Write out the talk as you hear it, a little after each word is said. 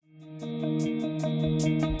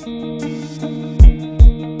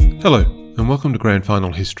Hello, and welcome to Grand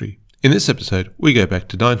Final History. In this episode, we go back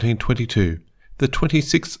to 1922, the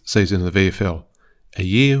 26th season of the VFL, a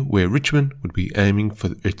year where Richmond would be aiming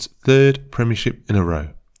for its third premiership in a row.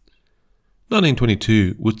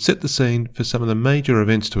 1922 would set the scene for some of the major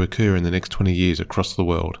events to occur in the next 20 years across the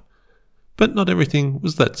world. But not everything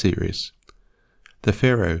was that serious. The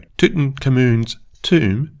pharaoh Tutankhamun's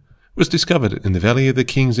tomb was discovered in the Valley of the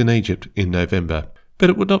Kings in Egypt in November, but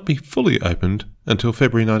it would not be fully opened until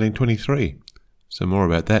February 1923. So more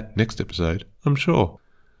about that next episode, I'm sure.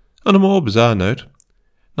 On a more bizarre note,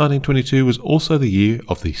 1922 was also the year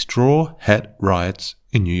of the Straw Hat Riots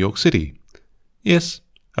in New York City. Yes,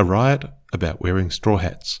 a riot about wearing straw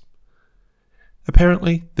hats.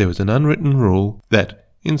 Apparently, there was an unwritten rule that,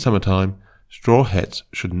 in summertime, straw hats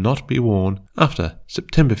should not be worn after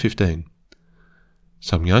September 15.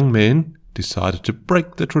 Some young men decided to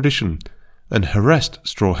break the tradition and harassed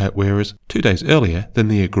straw hat wearers 2 days earlier than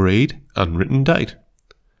the agreed unwritten date.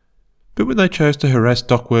 But when they chose to harass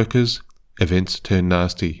dock workers, events turned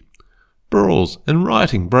nasty. Brawls and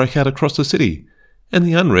rioting broke out across the city, and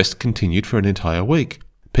the unrest continued for an entire week.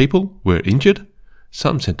 People were injured,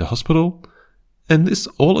 some sent to hospital, and this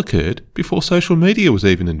all occurred before social media was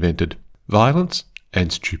even invented. Violence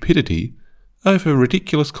and stupidity over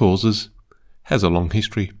ridiculous causes has a long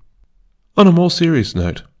history. On a more serious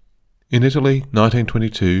note, in Italy,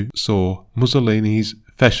 1922 saw Mussolini's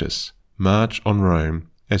fascists march on Rome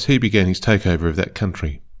as he began his takeover of that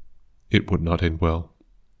country. It would not end well.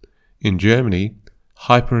 In Germany,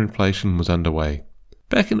 hyperinflation was underway.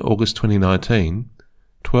 Back in August 2019,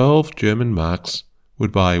 12 German marks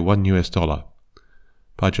would buy $1.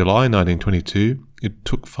 By July 1922, it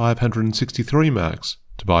took 563 marks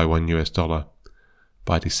to buy $1.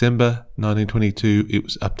 By December 1922, it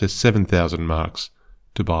was up to 7,000 marks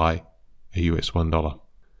to buy a US $1.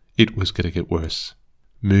 It was going to get worse.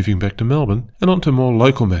 Moving back to Melbourne and on to more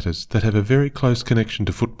local matters that have a very close connection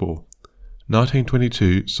to football.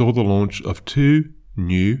 1922 saw the launch of 2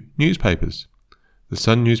 new newspapers. The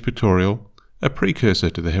Sun News Pictorial, a precursor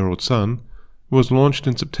to the Herald Sun, was launched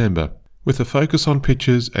in September. With a focus on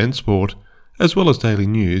pictures and sport, as well as daily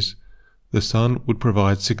news, the Sun would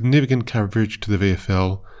provide significant coverage to the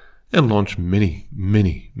VFL and launch many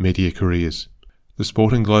media careers. The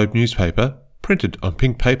Sporting Globe newspaper, printed on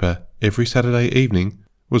pink paper every Saturday evening,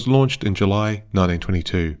 was launched in July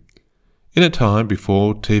 1922. In a time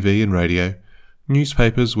before TV and radio,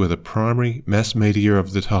 newspapers were the primary mass media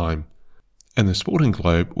of the time, and the Sporting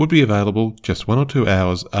Globe would be available just 1 or 2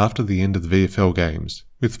 hours after the end of the VFL games,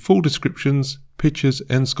 with full descriptions, pictures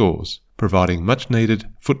and scores, providing much-needed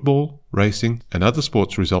football, racing and other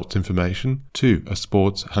sports results information to a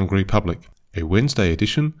sports-hungry public. A Wednesday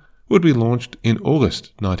edition would be launched in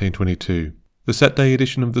August 1922. The Saturday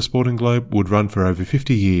edition of the Sporting Globe would run for over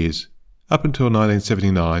 50 years, up until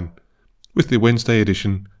 1979, with the Wednesday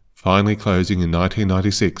edition finally closing in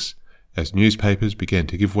 1996, as newspapers began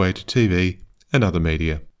to give way to TV and other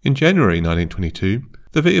media. In January 1922,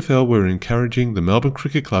 the VFL were encouraging the Melbourne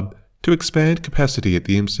Cricket Club to expand capacity at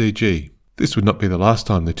the MCG. This would not be the last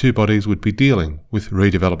time the two bodies would be dealing with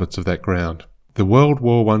redevelopments of that ground. The World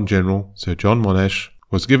War I General, Sir John Monash,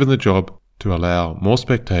 was given the job to allow more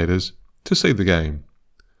spectators to see the game.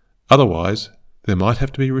 Otherwise, there might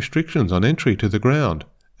have to be restrictions on entry to the ground,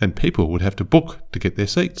 and people would have to book to get their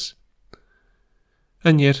seats.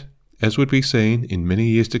 And yet, as would be seen in many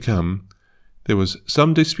years to come, there was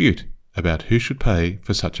some dispute about who should pay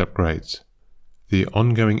for such upgrades. The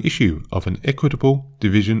ongoing issue of an equitable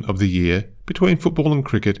division of the year between football and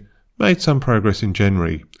cricket made some progress in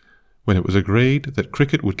January, when it was agreed that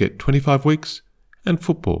cricket would get 25 weeks and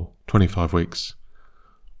football 25 weeks.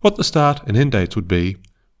 What the start and end dates would be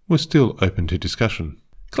was still open to discussion.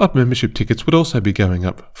 Club membership tickets would also be going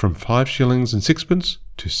up from 5 shillings and sixpence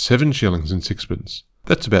to 7 shillings and sixpence.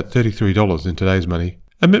 That's about $33 in today's money.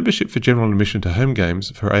 A membership for general admission to home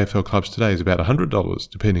games for AFL clubs today is about $100,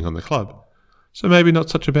 depending on the club. So maybe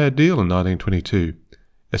not such a bad deal in 1922,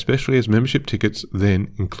 especially as membership tickets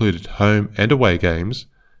then included home and away games,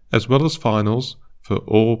 as well as finals for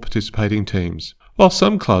all participating teams. While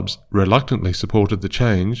some clubs reluctantly supported the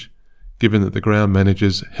change, given that the ground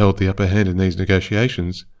managers held the upper hand in these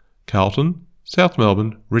negotiations, Carlton, South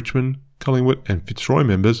Melbourne, Richmond, Collingwood and Fitzroy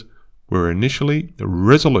members were initially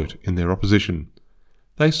resolute in their opposition.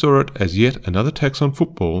 They saw it as yet another tax on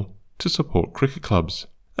football to support cricket clubs,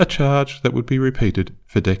 a charge that would be repeated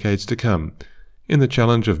for decades to come in the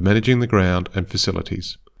challenge of managing the ground and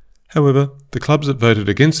facilities. However, the clubs that voted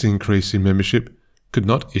against the increase in membership could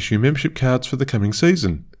not issue membership cards for the coming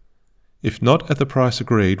season. If not at the price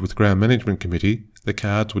agreed with the Ground Management Committee, the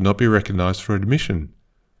cards would not be recognised for admission.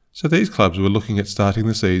 So these clubs were looking at starting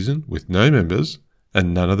the season with no members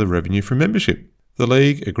and none of the revenue from membership. The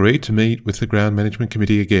league agreed to meet with the Ground Management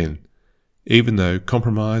Committee again, even though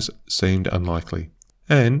compromise seemed unlikely.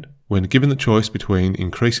 And when given the choice between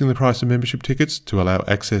increasing the price of membership tickets to allow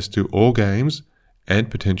access to all games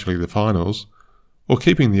and potentially the finals, or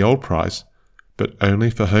keeping the old price, but only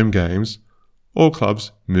for home games, all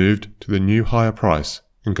clubs moved to the new higher price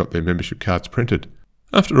and got their membership cards printed.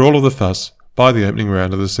 After all of the fuss, by the opening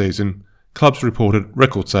round of the season, clubs reported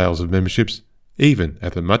record sales of memberships, even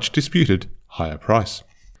at the much disputed higher price.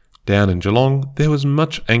 Down in Geelong, there was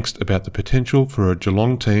much angst about the potential for a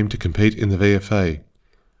Geelong team to compete in the VFA.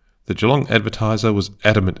 The Geelong Advertiser was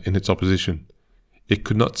adamant in its opposition. It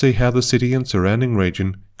could not see how the city and surrounding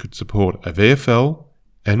region could support a VFL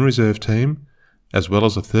and reserve team, as well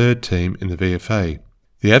as a third team in the VFA.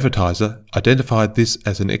 The Advertiser identified this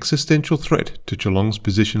as an existential threat to Geelong's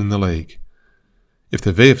position in the league. If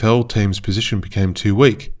the VFL team's position became too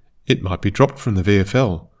weak, it might be dropped from the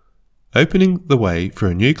VFL, opening the way for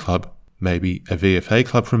a new club, maybe a VFA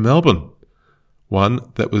club from Melbourne, one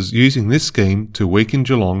that was using this scheme to weaken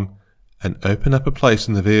Geelong and open up a place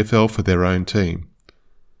in the VFL for their own team.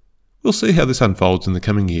 We'll see how this unfolds in the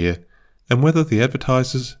coming year and whether the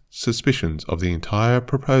Advertiser's suspicions of the entire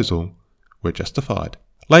proposal were justified.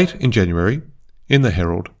 Late in January, in the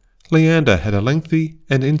Herald, Leander had a lengthy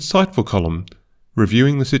and insightful column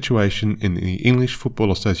reviewing the situation in the English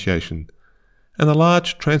Football Association and the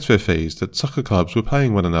large transfer fees that soccer clubs were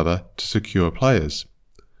paying one another to secure players.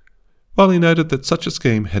 While he noted that such a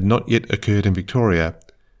scheme had not yet occurred in Victoria,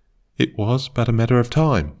 it was but a matter of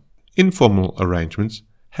time. Informal arrangements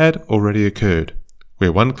had already occurred,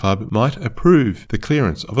 where one club might approve the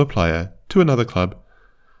clearance of a player to another club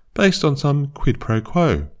based on some quid pro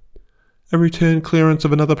quo, a return clearance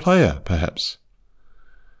of another player, perhaps.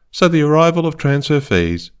 So the arrival of transfer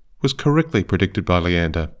fees was correctly predicted by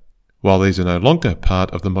Leander. While these are no longer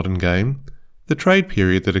part of the modern game, the trade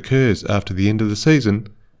period that occurs after the end of the season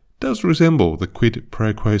does resemble the quid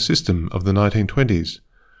pro quo system of the 1920s,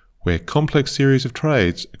 where complex series of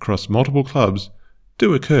trades across multiple clubs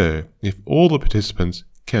do occur if all the participants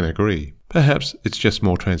can agree. Perhaps it's just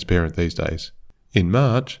more transparent these days. In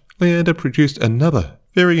March, Leander produced another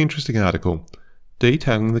very interesting article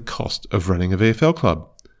detailing the cost of running a VFL club.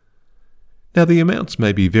 Now, the amounts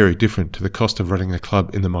may be very different to the cost of running a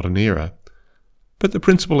club in the modern era, but the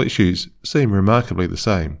principal issues seem remarkably the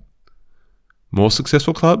same. More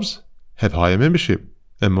successful clubs have higher membership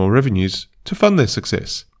and more revenues to fund their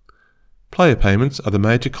success. Player payments are the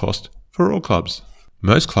major cost for all clubs.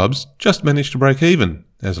 Most clubs just manage to break even,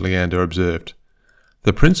 as Leander observed.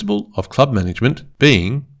 The principle of club management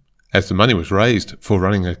being, as the money was raised for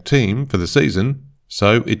running a team for the season,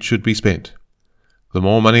 so it should be spent. The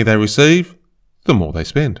more money they receive, the more they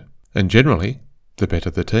spend, and generally, the better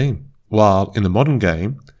the team. While in the modern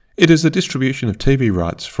game, it is the distribution of TV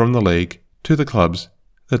rights from the league to the clubs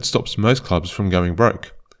that stops most clubs from going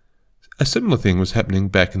broke. A similar thing was happening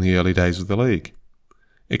back in the early days of the league,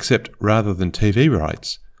 except rather than TV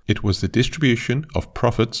rights, it was the distribution of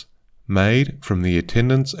profits made from the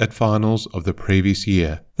attendance at finals of the previous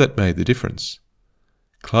year that made the difference.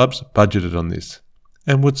 Clubs budgeted on this,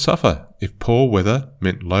 and would suffer if poor weather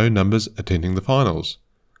meant low numbers attending the finals,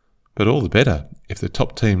 but all the better if the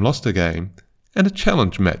top team lost a game and a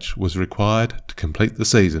challenge match was required to complete the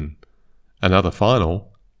season. Another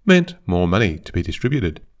final meant more money to be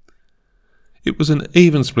distributed. It was an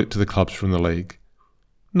even split to the clubs from the league.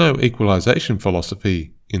 No equalisation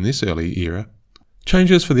philosophy in this early era.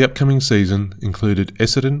 Changes for the upcoming season included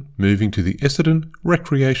Essendon moving to the Essendon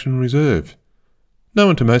Recreation Reserve,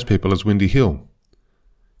 known to most people as Windy Hill.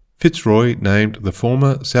 Fitzroy named the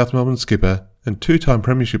former South Melbourne skipper and two-time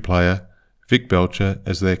premiership player Vic Belcher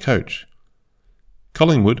as their coach.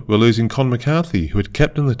 Collingwood were losing Con McCarthy, who had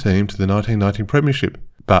captained the team to the 1990 premiership,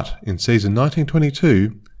 but in season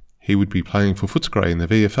 1922 he would be playing for Footscray in the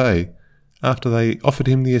VFA after they offered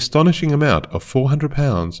him the astonishing amount of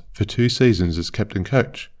 £400 for 2 seasons as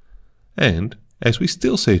captain-coach. And, as we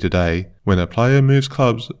still see today, when a player moves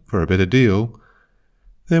clubs for a better deal,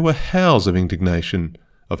 there were howls of indignation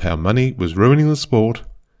of how money was ruining the sport,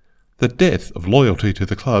 the death of loyalty to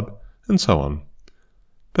the club, and so on.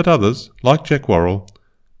 But others, like Jack Worrell,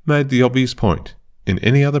 made the obvious point. In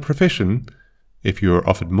any other profession, if you were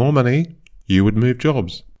offered more money, you would move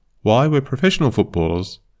jobs. Why were professional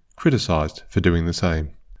footballers criticised for doing the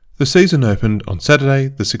same? The season opened on Saturday,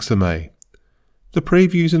 the 6th of May. The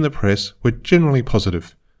previews in the press were generally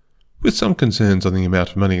positive, with some concerns on the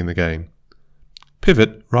amount of money in the game.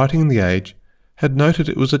 Pivot, writing in The Age, had noted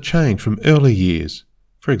it was a change from early years.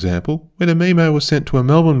 For example, when a memo was sent to a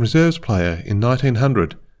Melbourne Reserves player in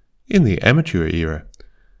 1900, in the amateur era,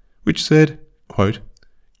 which said, quote,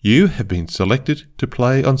 "You have been selected to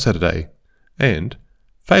play on Saturday, and,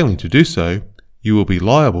 failing to do so, you will be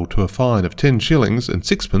liable to a fine of 10 shillings and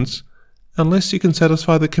sixpence unless you can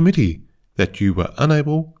satisfy the committee that you were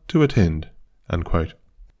unable to attend." Unquote.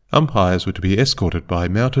 Umpires were to be escorted by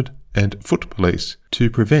mounted and foot police to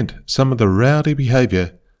prevent some of the rowdy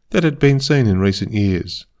behaviour that had been seen in recent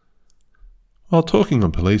years. While talking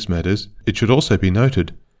on police matters, it should also be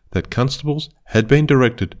noted that constables had been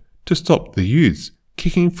directed to stop the youths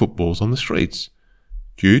kicking footballs on the streets,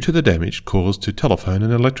 due to the damage caused to telephone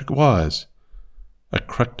and electric wires. A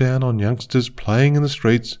crackdown on youngsters playing in the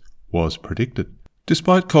streets was predicted.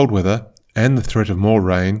 Despite cold weather and the threat of more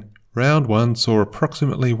rain, Round 1 saw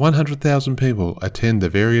approximately 100,000 people attend the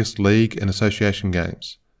various league and association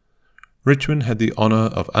games. Richmond had the honour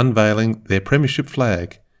of unveiling their premiership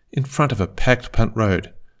flag in front of a packed Punt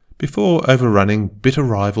Road, before overrunning bitter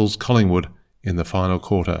rivals Collingwood in the final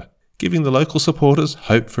quarter, giving the local supporters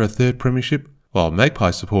hope for a third premiership, while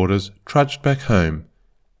Magpie supporters trudged back home,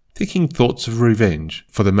 thinking thoughts of revenge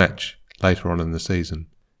for the match later on in the season.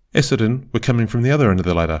 Essendon were coming from the other end of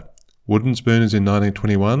the ladder, wooden spooners in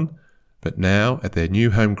 1921, but now at their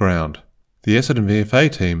new home ground. The Essendon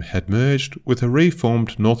VFA team had merged with a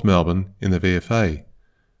reformed North Melbourne in the VFA.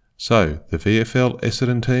 So the VFL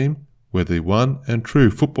Essendon team were the one and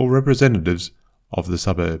true football representatives of the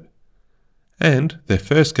suburb. And their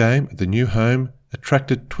first game at the new home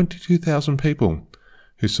attracted 22,000 people,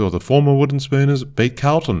 who saw the former Wooden Spooners beat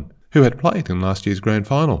Carlton, who had played in last year's grand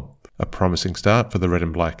final. A promising start for the Red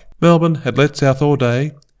and Black. Melbourne had led South all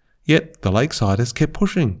day, yet the Lakesiders kept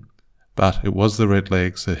pushing. But it was the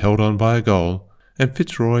Redlegs that held on by a goal, and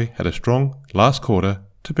Fitzroy had a strong last quarter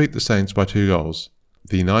to beat the Saints by 2 goals.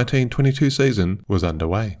 The 1922 season was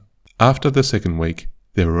underway. After the second week,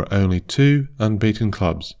 there were only 2 unbeaten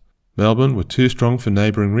clubs. Melbourne were too strong for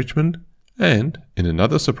neighbouring Richmond, and, in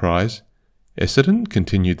another surprise, Essendon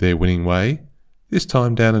continued their winning way, this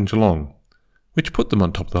time down in Geelong, which put them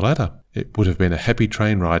on top of the ladder. It would have been a happy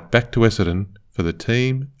train ride back to Essendon for the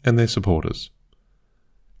team and their supporters.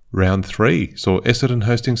 Round 3 saw Essendon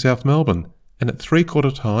hosting South Melbourne, and at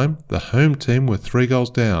three-quarter time the home team were 3 goals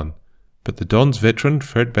down, but the Dons veteran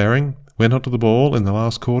Fred Baring went onto the ball in the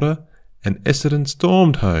last quarter, and Essendon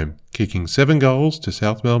stormed home, kicking 7 goals to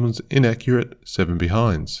South Melbourne's inaccurate 7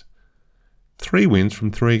 behinds. 3 wins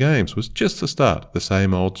from 3 games was just the start the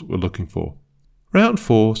same olds were looking for. Round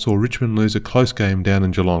 4 saw Richmond lose a close game down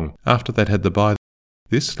in Geelong after they'd had the bye.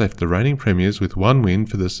 This left the reigning premiers with 1 win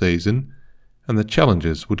for the season, and the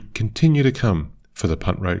challenges would continue to come for the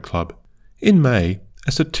Punt Road Club. In May,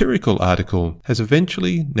 a satirical article has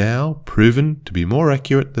eventually now proven to be more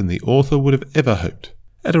accurate than the author would have ever hoped.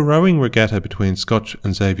 At a rowing regatta between Scotch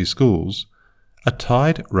and Xavier schools, a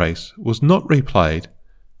tied race was not replayed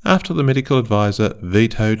after the medical advisor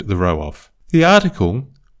vetoed the row-off. The article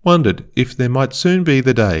wondered if there might soon be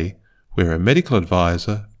the day where a medical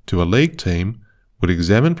advisor to a league team would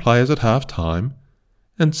examine players at half-time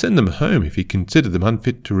and send them home if he considered them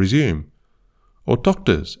unfit to resume, or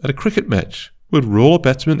doctors at a cricket match would rule a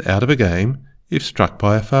batsman out of a game if struck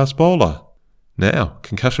by a fast bowler. Now,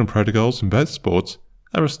 concussion protocols in both sports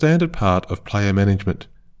are a standard part of player management.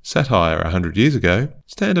 Satire 100 years ago,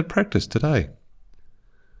 standard practice today.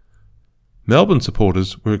 Melbourne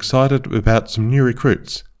supporters were excited about some new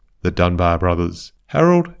recruits. The Dunbar brothers,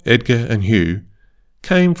 Harold, Edgar and Hugh,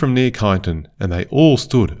 came from near Kyneton, and they all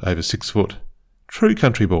stood over 6 foot. True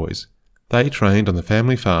country boys, they trained on the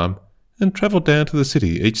family farm and travelled down to the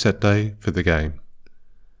city each Saturday for the game.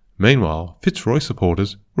 Meanwhile, Fitzroy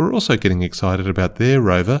supporters were also getting excited about their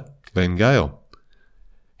rover, Glenn Gale.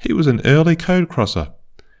 He was an early code crosser,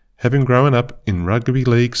 having grown up in Rugby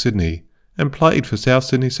League Sydney and played for South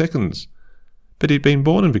Sydney Seconds, but he'd been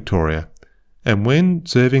born in Victoria, and when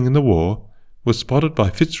serving in the war, was spotted by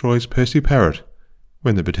Fitzroy's Percy Parrott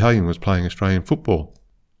when the battalion was playing Australian football.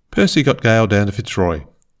 Percy got Gale down to Fitzroy.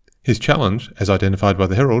 His challenge, as identified by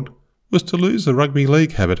the Herald, was to lose the rugby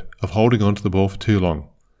league habit of holding on to the ball for too long.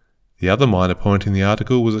 The other minor point in the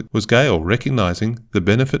article was Gale recognising the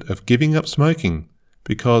benefit of giving up smoking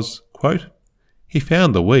because, quote, he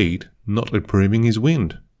found the weed not improving his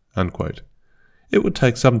wind, unquote. It would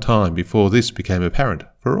take some time before this became apparent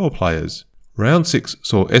for all players. Round 6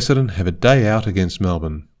 saw Essendon have a day out against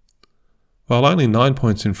Melbourne. While only 9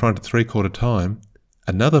 points in front at three-quarter time,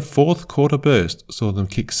 another fourth-quarter burst saw them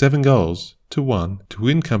kick 7 goals to 1 to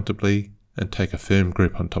win comfortably and take a firm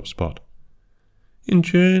grip on top spot. In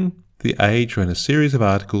June, The Age ran a series of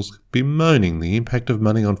articles bemoaning the impact of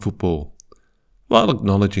money on football. While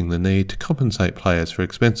acknowledging the need to compensate players for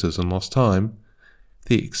expenses and lost time,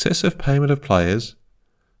 the excessive payment of players,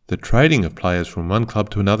 the trading of players from one club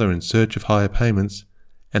to another in search of higher payments,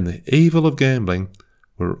 and the evil of gambling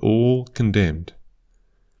were all condemned.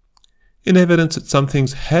 In evidence that some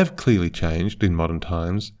things have clearly changed in modern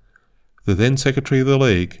times, the then Secretary of the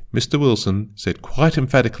League, Mr. Wilson, said quite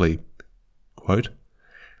emphatically, quote,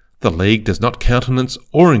 "The League does not countenance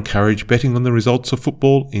or encourage betting on the results of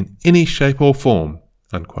football in any shape or form."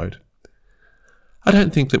 Unquote. I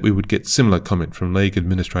don't think that we would get similar comment from League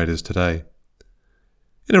administrators today.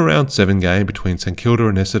 In a round 7 game between St Kilda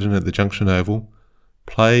and Essendon at the Junction Oval,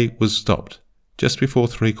 play was stopped just before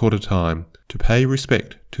three-quarter time to pay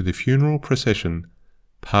respect to the funeral procession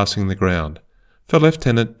passing the ground for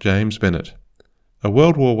Lieutenant James Bennett, a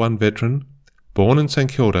World War I veteran born in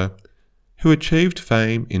St Kilda who achieved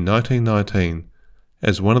fame in 1919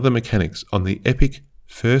 as one of the mechanics on the epic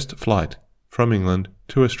first flight from England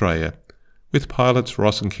to Australia with pilots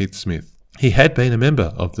Ross and Keith Smith. He had been a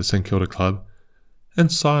member of the St Kilda Club,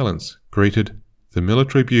 and silence greeted the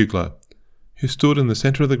military bugler who stood in the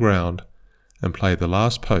centre of the ground and played the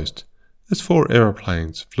last post as 4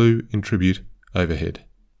 aeroplanes flew in tribute overhead.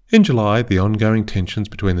 In July, the ongoing tensions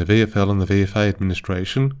between the VFL and the VFA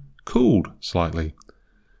administration cooled slightly,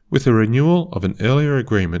 with a renewal of an earlier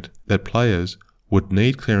agreement that players would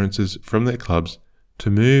need clearances from their clubs to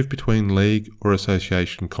move between league or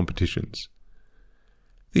association competitions.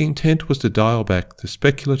 The intent was to dial back the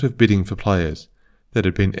speculative bidding for players that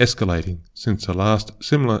had been escalating since the last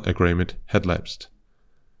similar agreement had lapsed.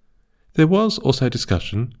 There was also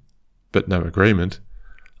discussion, but no agreement,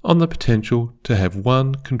 on the potential to have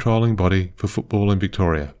one controlling body for football in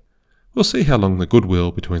Victoria. We'll see how long the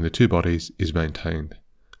goodwill between the two bodies is maintained.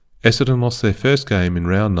 Essendon lost their first game in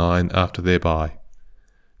round 9 after their bye.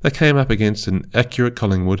 They came up against an accurate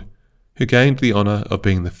Collingwood, who gained the honour of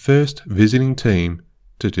being the first visiting team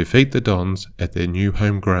to defeat the Dons at their new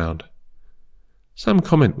home ground. Some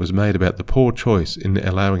comment was made about the poor choice in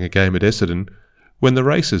allowing a game at Essendon when the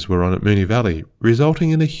races were on at Moonee Valley,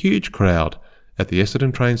 resulting in a huge crowd at the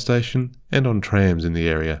Essendon train station and on trams in the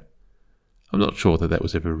area. I'm not sure that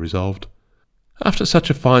was ever resolved. After such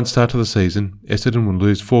a fine start to the season, Essendon would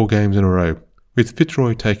lose 4 games in a row, with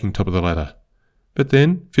Fitzroy taking top of the ladder. But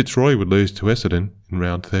then Fitzroy would lose to Essendon in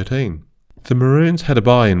round 13. The Maroons had a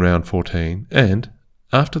bye in round 14 and,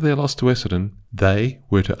 after their loss to Essendon, they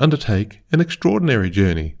were to undertake an extraordinary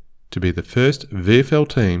journey to be the first VFL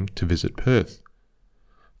team to visit Perth.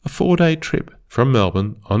 A 4-day trip from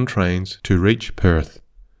Melbourne on trains to reach Perth.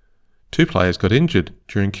 2 players got injured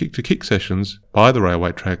during kick-to-kick sessions by the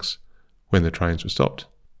railway tracks when the trains were stopped.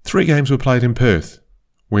 3 games were played in Perth.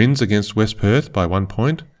 Wins against West Perth by 1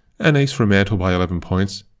 point and East Fremantle by 11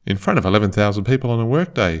 points in front of 11,000 people on a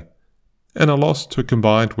workday, and a loss to a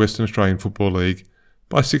combined Western Australian Football League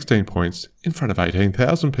by 16 points in front of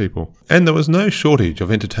 18,000 people. And there was no shortage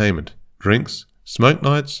of entertainment, drinks, smoke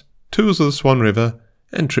nights, tours of the Swan River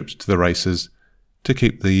and trips to the races to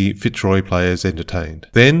keep the Fitzroy players entertained.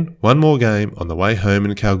 Then 1 more game on the way home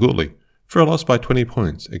in Kalgoorlie for a loss by 20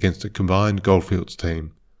 points against a combined Goldfields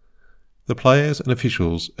team. The players and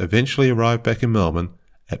officials eventually arrived back in Melbourne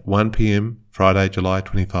at 1 p.m. Friday, July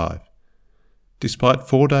 25. Despite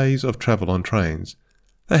 4 days of travel on trains,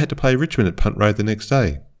 they had to play Richmond at Punt Road the next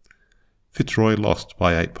day. Fitzroy lost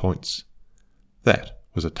by 8 points. That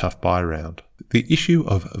was a tough bye round. The issue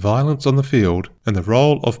of violence on the field and the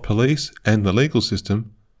role of police and the legal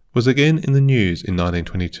system was again in the news in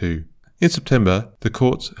 1922. In September, the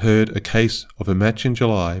courts heard a case of a match in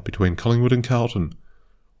July between Collingwood and Carlton,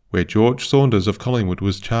 where George Saunders of Collingwood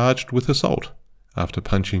was charged with assault after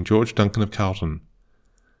punching George Duncan of Carlton.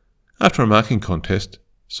 After a marking contest,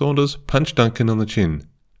 Saunders punched Duncan on the chin,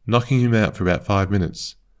 knocking him out for about 5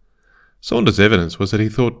 minutes. Saunders' evidence was that he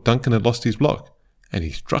thought Duncan had lost his block, and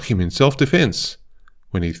he struck him in self-defence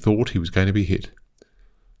when he thought he was going to be hit.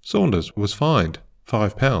 Saunders was fined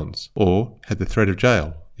 £5, or had the threat of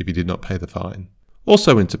jail if he did not pay the fine.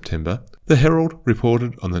 Also in September, the Herald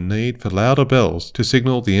reported on the need for louder bells to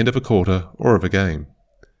signal the end of a quarter or of a game.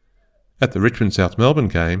 At the Richmond-South Melbourne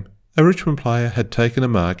game, a Richmond player had taken a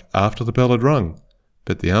mark after the bell had rung,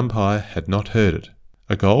 but the umpire had not heard it.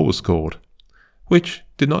 A goal was scored, which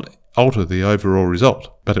did not alter the overall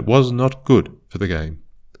result, but it was not good for the game.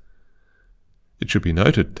 It should be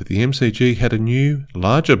noted that the MCG had a new,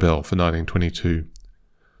 larger bell for 1922.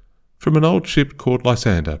 From an old ship called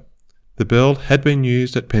Lysander, the bell had been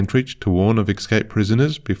used at Pentridge to warn of escaped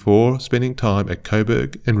prisoners before spending time at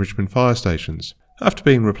Coburg and Richmond fire stations. After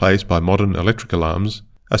being replaced by modern electric alarms,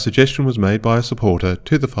 a suggestion was made by a supporter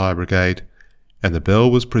to the fire brigade, and the bell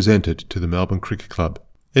was presented to the Melbourne Cricket Club.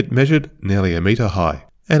 It measured nearly a metre high,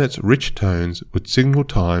 and its rich tones would signal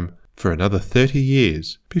time for another 30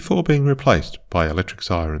 years before being replaced by electric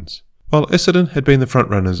sirens. While Essendon had been the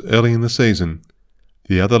frontrunners early in the season,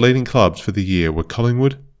 the other leading clubs for the year were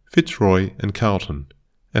Collingwood, Fitzroy and Carlton,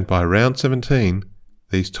 and by round 17,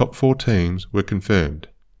 these top 4 teams were confirmed.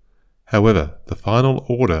 However, the final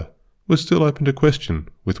order was still open to question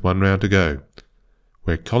with 1 round to go,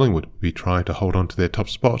 where Collingwood would be trying to hold on to their top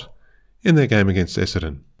spot in their game against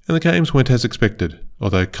Essendon. And the games went as expected,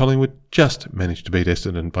 although Collingwood just managed to beat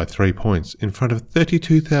Essendon by 3 points in front of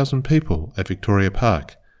 32,000 people at Victoria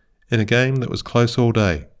Park, in a game that was close all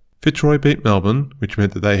day. Fitzroy beat Melbourne, which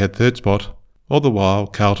meant that they had 3rd spot, all the while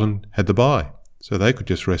Carlton had the bye, so they could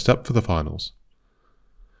just rest up for the finals.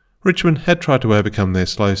 Richmond had tried to overcome their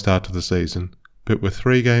slow start to the season, but were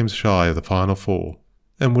 3 games shy of the final 4,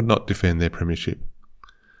 and would not defend their premiership.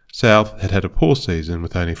 South had had a poor season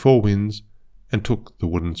with only 4 wins, and took the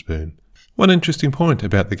wooden spoon. One interesting point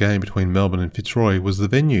about the game between Melbourne and Fitzroy was the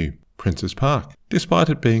venue, Princes Park, despite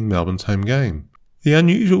it being Melbourne's home game. The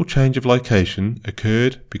unusual change of location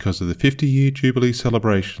occurred because of the 50-year Jubilee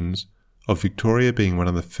celebrations of Victoria being one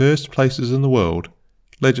of the first places in the world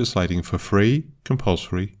legislating for free,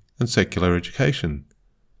 compulsory and secular education.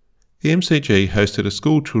 The MCG hosted a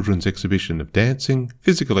school children's exhibition of dancing,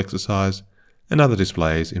 physical exercise and other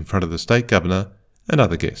displays in front of the State Governor and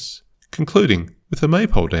other guests, concluding with a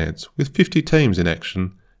maypole dance with 50 teams in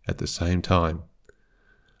action at the same time.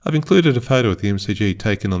 I've included a photo of the MCG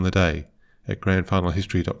taken on the day at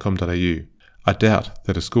grandfinalhistory.com.au. I doubt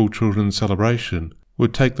that a school children's celebration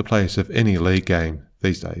would take the place of any league game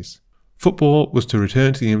these days. Football was to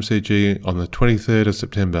return to the MCG on the 23rd of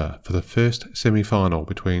September for the first semi-final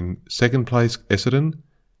between 2nd place Essendon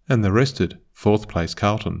and the rested 4th place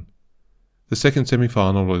Carlton. The second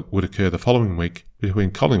semi-final would occur the following week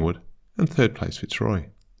between Collingwood and 3rd place Fitzroy.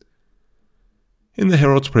 In the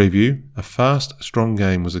Herald's preview, a fast, strong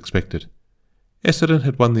game was expected. Essendon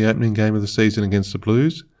had won the opening game of the season against the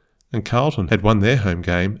Blues, and Carlton had won their home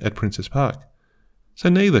game at Princes Park, so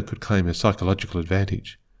neither could claim a psychological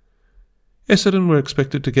advantage. Essendon were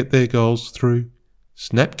expected to get their goals through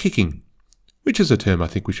snap kicking, which is a term I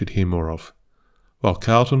think we should hear more of, while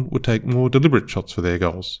Carlton would take more deliberate shots for their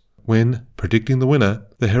goals. When predicting the winner,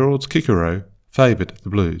 the Herald's Kikero favoured the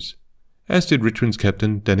Blues, as did Richmond's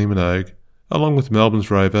captain Danny Minogue, along with Melbourne's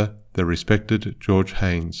rover, the respected George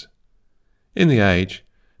Haynes. In the Age,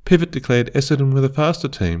 Pivot declared Essendon were the faster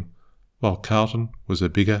team, while Carlton was a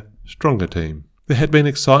bigger, stronger team. There had been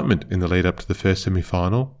excitement in the lead-up to the first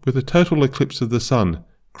semi-final, with a total eclipse of the sun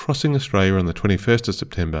crossing Australia on the 21st of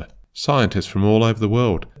September. Scientists from all over the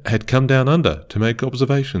world had come down under to make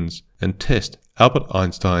observations and test Albert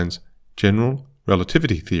Einstein's general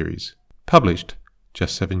relativity theories, published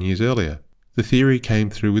just 7 years earlier. The theory came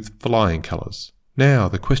through with flying colours. Now,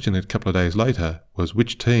 the question a couple of days later was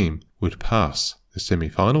which team would pass the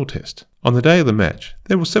semi-final test. On the day of the match,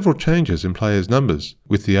 there were several changes in players' numbers,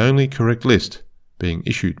 with the only correct list being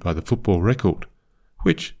issued by the Football Record,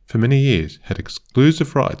 which for many years had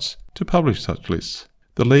exclusive rights to publish such lists.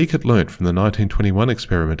 The league had learnt from the 1921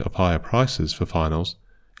 experiment of higher prices for finals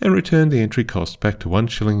and returned the entry cost back to 1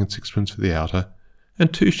 shilling and 6pence for the outer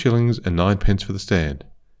and 2 shillings and 9pence for the stand,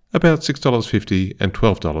 about $6.50 and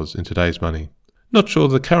 $12 in today's money. Not sure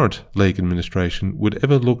the current league administration would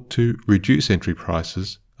ever look to reduce entry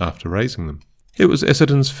prices after raising them. It was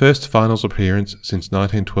Essendon's first finals appearance since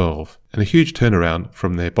 1912, and a huge turnaround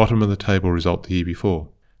from their bottom-of-the-table result the year before.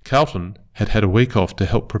 Carlton had had a week off to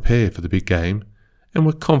help prepare for the big game, and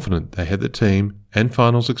were confident they had the team and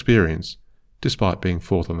finals experience, despite being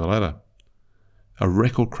 4th on the ladder. A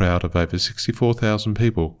record crowd of over 64,000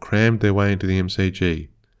 people crammed their way into the MCG.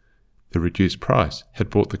 The reduced price had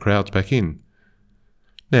brought the crowds back in.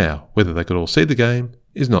 Now, whether they could all see the game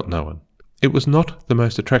is not known. It was not the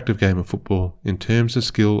most attractive game of football in terms of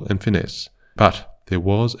skill and finesse, but there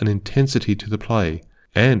was an intensity to the play,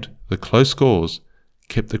 and the close scores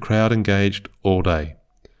kept the crowd engaged all day.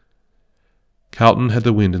 Carlton had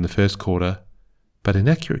the wind in the first quarter, but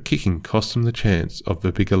inaccurate kicking cost them the chance of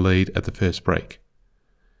a bigger lead at the first break.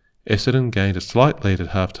 Essendon gained a slight lead at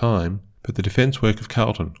half-time, but the defence work of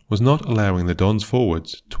Carlton was not allowing the Dons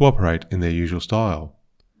forwards to operate in their usual style.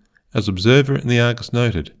 As Observer in the Argus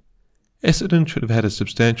noted, Essendon should have had a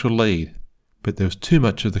substantial lead, but there was too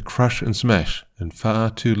much of the crush and smash and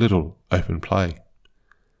far too little open play.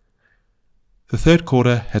 The third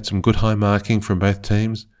quarter had some good high marking from both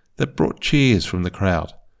teams that brought cheers from the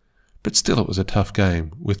crowd, but still it was a tough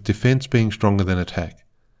game, with defence being stronger than attack.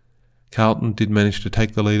 Carlton did manage to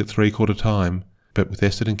take the lead at three-quarter time, but with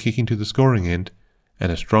Essendon kicking to the scoring end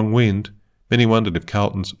and a strong wind, many wondered if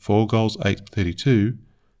Carlton's 4 goals 8-32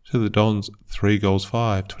 to the Dons' 3 goals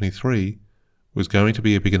 5-23 was going to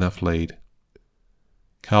be a big enough lead.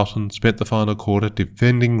 Carlton spent the final quarter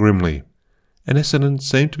defending grimly, and Essendon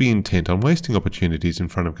seemed to be intent on wasting opportunities in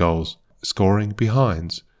front of goals, scoring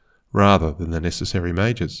behinds, rather than the necessary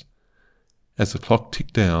majors. As the clock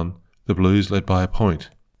ticked down, the Blues led by a point,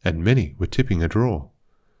 and many were tipping a draw.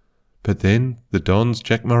 But then the Dons'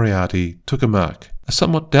 Jack Moriarty took a mark, a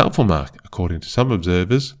somewhat doubtful mark according to some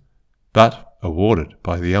observers, but awarded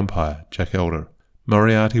by the umpire, Jack Elder.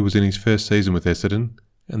 Moriarty was in his first season with Essendon,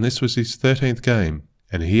 and this was his 13th game,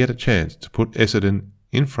 and he had a chance to put Essendon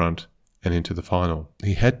in front and into the final.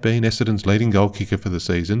 He had been Essendon's leading goal kicker for the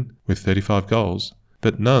season, with 35 goals,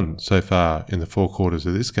 but none so far in the 4 quarters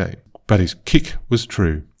of this game. But his kick was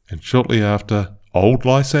true, and shortly after, Old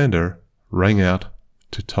Lysander rang out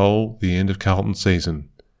to toll the end of Carlton's season.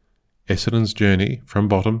 Essendon's journey from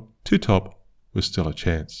bottom to top was still a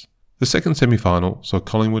chance. The second semi-final saw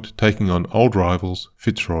Collingwood taking on old rivals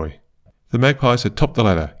Fitzroy. The Magpies had topped the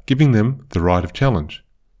ladder, giving them the right of challenge,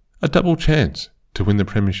 a double chance to win the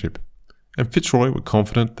premiership, and Fitzroy were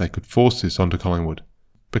confident they could force this onto Collingwood.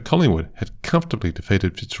 But Collingwood had comfortably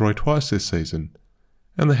defeated Fitzroy twice this season,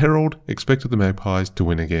 and the Herald expected the Magpies to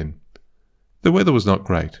win again. The weather was not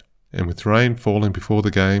great, and with rain falling before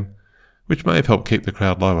the game, which may have helped keep the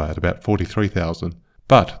crowd lower at about 43,000,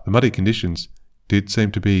 but the muddy conditions did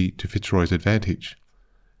seem to be to Fitzroy's advantage.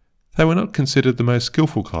 They were not considered the most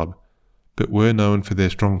skillful club, but were known for their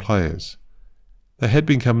strong players. They had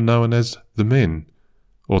become known as the Men,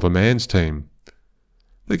 or the Man's Team.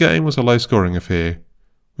 The game was a low-scoring affair,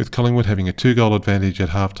 with Collingwood having a 2-goal advantage at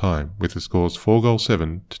half-time, with the scores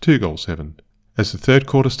 4-7 to 2-7. As the third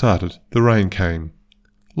quarter started, the rain came.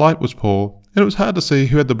 Light was poor, and it was hard to see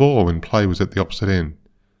who had the ball when play was at the opposite end.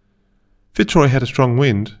 Fitzroy had a strong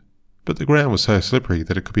wind, but the ground was so slippery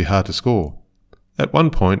that it could be hard to score. At one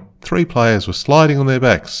point, 3 players were sliding on their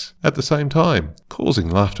backs at the same time, causing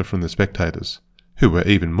laughter from the spectators, who were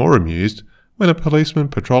even more amused when a policeman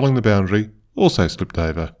patrolling the boundary also slipped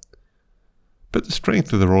over. But the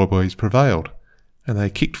strength of the Roy Boys prevailed, and they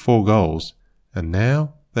kicked 4 goals, and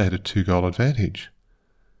now they had a 2-goal advantage.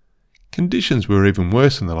 Conditions were even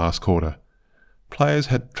worse in the last quarter. Players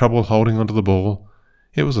had trouble holding onto the ball.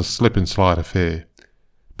 It was a slip-and-slide affair.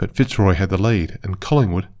 But Fitzroy had the lead, and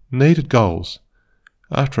Collingwood needed goals.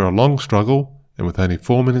 After a long struggle, and with only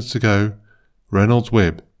 4 minutes to go, Reynolds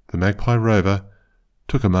Webb, the Magpie rover,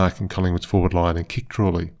 took a mark in Collingwood's forward line and kicked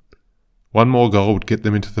truly. One more goal would get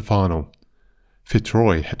them into the final.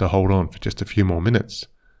 Fitzroy had to hold on for just a few more minutes.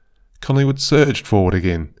 Collingwood surged forward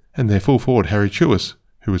again, and their full forward Harry Chewis,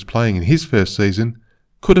 who was playing in his first season,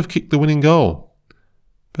 could have kicked the winning goal.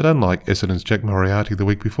 But unlike Essendon's Jack Moriarty the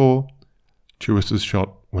week before, Chewis's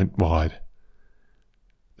shot went wide.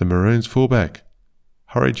 The Maroons' fullback,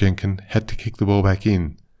 Horry Jenkins, had to kick the ball back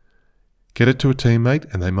in. Get it to a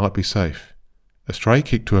teammate and they might be safe. A stray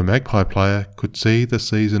kick to a Magpie player could see the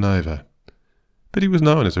season over. But he was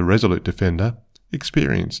known as a resolute defender,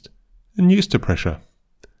 experienced, and used to pressure.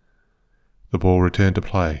 The ball returned to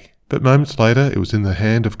play, but moments later it was in the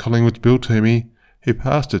hand of Collingwood's Bill Toomey, who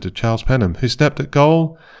passed it to Charles Panham, who snapped at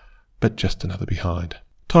goal, but just another behind.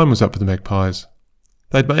 Time was up for the Magpies.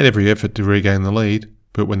 They'd made every effort to regain the lead,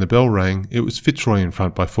 but when the bell rang, it was Fitzroy in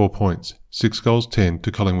front by 4 points, 6-10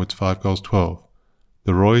 to Collingwood's 5-12.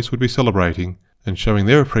 The Roys would be celebrating and showing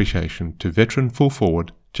their appreciation to veteran full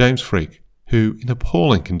forward James Freak, who, in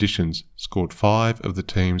appalling conditions, scored 5 of the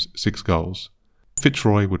team's 6 goals.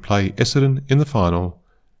 Fitzroy would play Essendon in the final,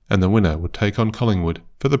 and the winner would take on Collingwood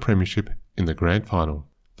for the premiership in the grand final.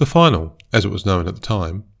 The final, as it was known at the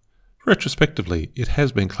time, retrospectively it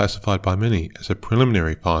has been classified by many as a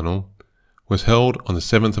preliminary final, was held on the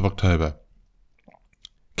 7th of October.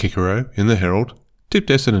 Kikero, in the Herald, tipped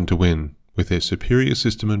Essendon to win with their superior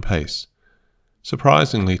system and pace.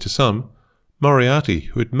 Surprisingly to some, Moriarty,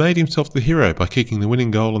 who had made himself the hero by kicking the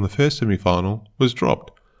winning goal in the first semi-final, was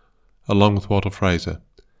dropped, along with Walter Fraser.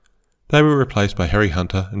 They were replaced by Harry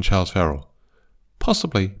Hunter and Charles Farrell,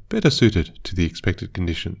 possibly better suited to the expected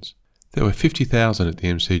conditions. There were 50,000 at the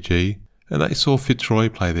MCG, and they saw Fitzroy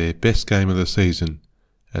play their best game of the season.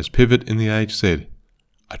 As Pivot in The Age said,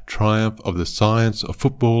 a triumph of the science of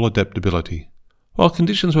football adaptability. While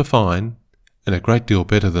conditions were fine, and a great deal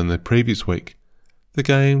better than the previous week, the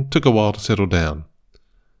game took a while to settle down.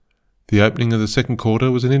 The opening of the second quarter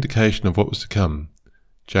was an indication of what was to come.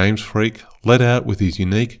 James Freak led out with his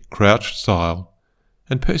unique crouched style,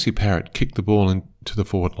 and Percy Parrott kicked the ball into the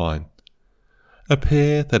forward line. A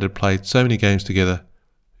pair that had played so many games together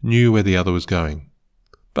knew where the other was going.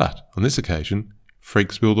 But on this occasion,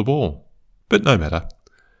 Freak spilled the ball. But no matter.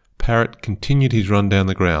 Parrott continued his run down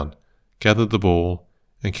the ground, gathered the ball,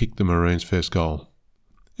 and kicked the Maroons' first goal.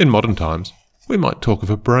 In modern times, we might talk of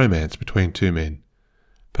a bromance between two men.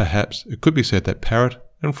 Perhaps it could be said that Parrott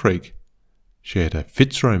and Freak shared a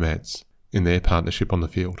Fitzromance in their partnership on the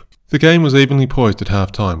field. The game was evenly poised at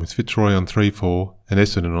half-time, with Fitzroy on 3-4 and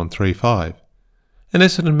Essendon on 3-5. And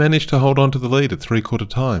Essendon managed to hold on to the lead at three-quarter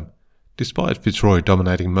time, despite Fitzroy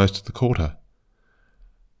dominating most of the quarter.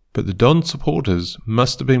 But the Don supporters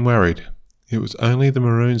must have been worried. It was only the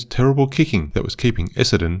Maroons' terrible kicking that was keeping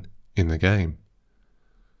Essendon in the game.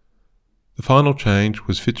 The final change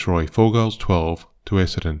was Fitzroy 4 goals 12 to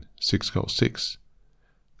Essendon 6 goals 6.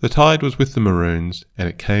 The tide was with the Maroons, and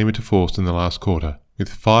it came into force in the last quarter, with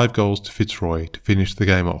 5 goals to Fitzroy to finish the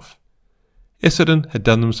game off. Essendon had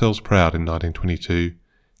done themselves proud in 1922,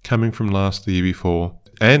 coming from last the year before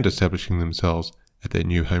and establishing themselves at their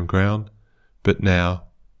new home ground, but now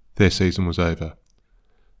their season was over.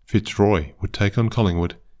 Fitzroy would take on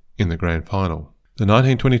Collingwood in the grand final. The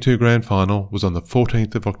 1922 grand final was on the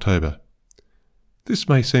 14th of October. This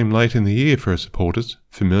may seem late in the year for supporters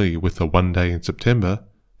familiar with the one day in September,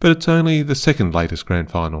 but it's only the second latest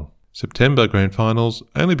grand final. September grand finals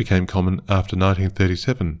only became common after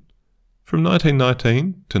 1937. From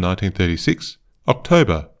 1919 to 1936,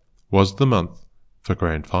 October was the month for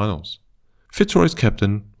grand finals. Fitzroy's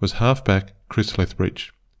captain was halfback Chris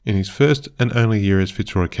Lethbridge, in his first and only year as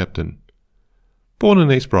Fitzroy captain. Born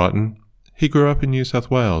in East Brighton, he grew up in New South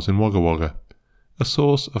Wales in Wagga Wagga, a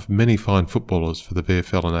source of many fine footballers for the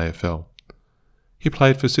VFL and AFL. He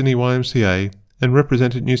played for Sydney YMCA and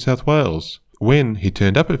represented New South Wales. When he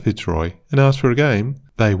turned up at Fitzroy and asked for a game,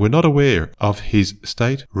 they were not aware of his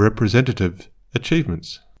state representative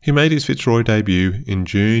achievements. He made his Fitzroy debut in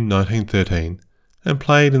June 1913 and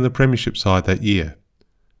played in the Premiership side that year.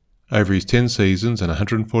 Over his 10 seasons and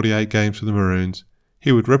 148 games for the Maroons,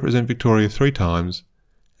 he would represent Victoria 3 times,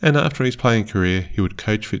 and after his playing career he would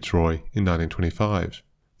coach Fitzroy in 1925.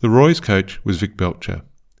 The Roy's coach was Vic Belcher.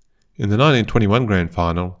 In the 1921 grand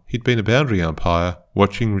final, he'd been a boundary umpire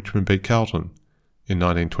watching Richmond beat Carlton. In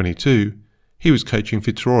 1922, he was coaching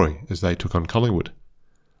Fitzroy as they took on Collingwood.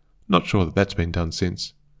 Not sure that that's been done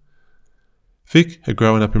since. Vic had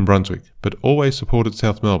grown up in Brunswick, but always supported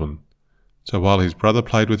South Melbourne. So while his brother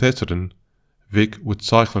played with Essendon, Vic would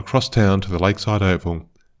cycle across town to the Lakeside Oval,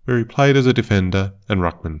 where he played as a defender and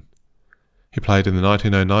ruckman. He played in the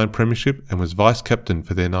 1909 Premiership and was vice-captain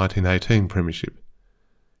for their 1918 Premiership.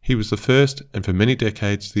 He was the first and for many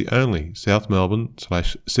decades the only South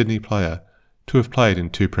Melbourne/Sydney player to have played in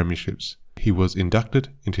 2 premierships. He was inducted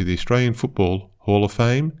into the Australian Football Hall of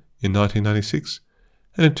Fame in 1996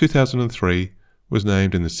 and in 2003 was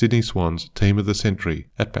named in the Sydney Swans Team of the Century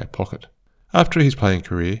at back pocket. After his playing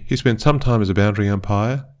career, he spent some time as a boundary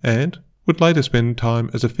umpire and would later spend time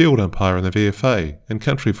as a field umpire in the VFA and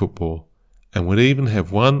country football, and would even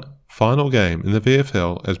have one final game in the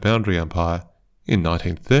VFL as boundary umpire in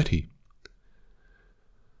 1930.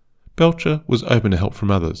 Belcher was open to help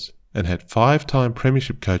from others and had 5-time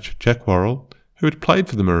Premiership coach Jack Worrell, who had played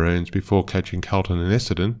for the Maroons before coaching Carlton and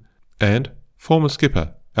Essendon, and former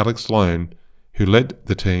skipper Alex Sloane, who led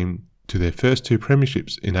the team to their first 2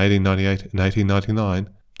 premierships in 1898 and 1899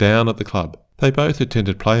 down at the club. They both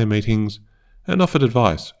attended player meetings and offered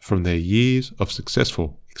advice from their years of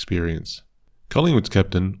successful experience. Collingwood's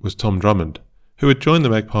captain was Tom Drummond, who had joined the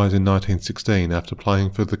Magpies in 1916 after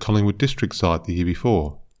playing for the Collingwood district side the year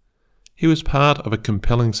before. He was part of a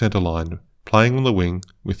compelling centre line, playing on the wing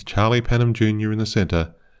with Charlie Panham Jr. in the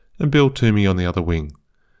centre and Bill Toomey on the other wing.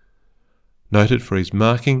 Noted for his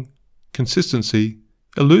marking, consistency,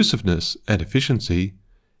 elusiveness and efficiency,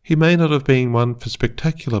 he may not have been one for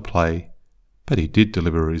spectacular play, but he did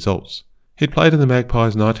deliver results. He'd played in the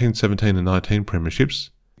Magpies' 1917 and 19 premierships,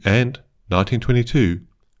 and 1922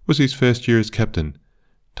 was his first year as captain,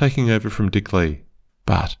 taking over from Dick Lee.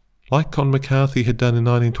 But, like Con McCarthy had done in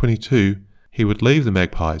 1922, he would leave the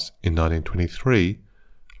Magpies in 1923,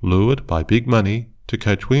 lured by big money to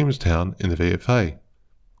coach Williamstown in the VFA.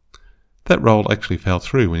 That role actually fell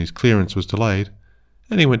through when his clearance was delayed,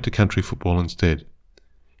 and he went to country football instead.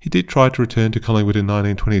 He did try to return to Collingwood in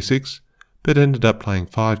 1926, but ended up playing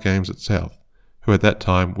 5 games at South, who at that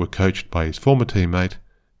time were coached by his former teammate,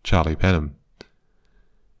 Charlie Panham.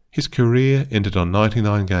 His career ended on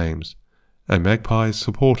 99 games, and Magpies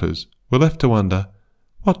supporters were left to wonder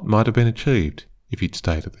what might have been achieved if he'd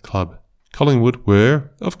stayed at the club. Collingwood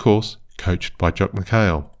were, of course, coached by Jock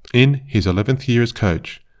McHale. In his 11th year as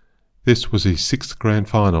coach, this was his 6th grand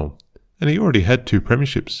final, and he already had 2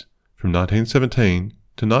 premierships. From 1917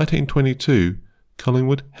 to 1922,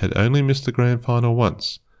 Collingwood had only missed the grand final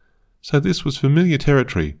once, so this was familiar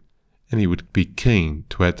territory, and he would be keen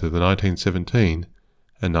to add to the 1917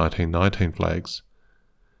 and 1919 flags.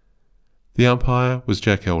 The umpire was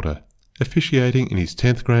Jack Elder, officiating in his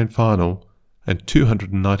 10th grand final and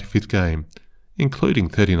 295th game, including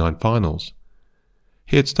 39 finals.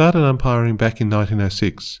 He had started umpiring back in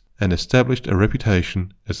 1906 and established a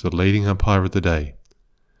reputation as the leading umpire of the day.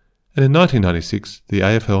 And in 1996, the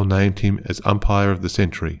AFL named him as Umpire of the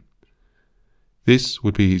Century. This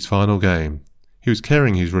would be his final game. He was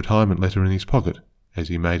carrying his retirement letter in his pocket as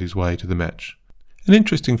he made his way to the match. An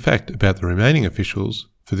interesting fact about the remaining officials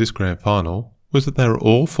for this grand final was that they were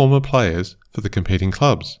all former players for the competing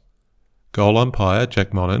clubs. Goal umpire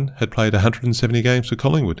Jack Monan had played 170 games for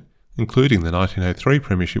Collingwood, including the 1903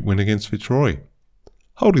 premiership win against Fitzroy.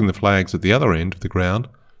 Holding the flags at the other end of the ground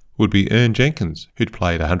would be Ern Jenkins, who'd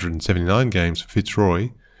played 179 games for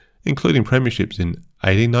Fitzroy, including premierships in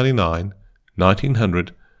 1899,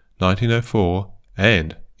 1900, 1904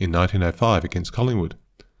 and in 1905 against Collingwood.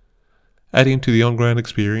 Adding to the on-ground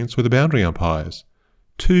experience were the boundary umpires,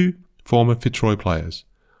 2 former Fitzroy players,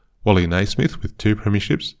 Wally Naismith with 2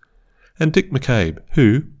 premierships, and Dick McCabe,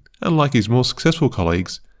 who, unlike his more successful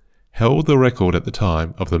colleagues, held the record at the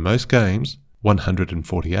time of the most games,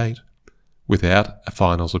 148, without a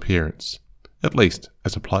finals appearance, at least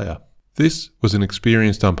as a player. This was an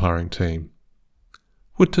experienced umpiring team.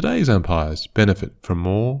 Would today's umpires benefit from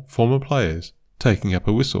more former players taking up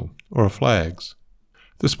a whistle or a flags?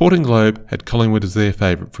 The Sporting Globe had Collingwood as their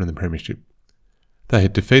favourite for the premiership. They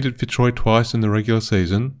had defeated Fitzroy twice in the regular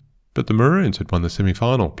season, but the Maroons had won the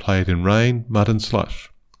semi-final, played in rain, mud and slush.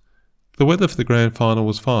 The weather for the grand final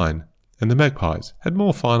was fine, and the Magpies had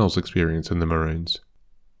more finals experience than the Maroons.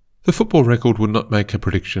 The football record would not make a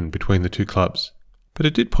prediction between the 2 clubs, but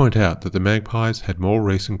it did point out that the Magpies had more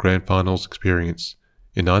recent grand finals experience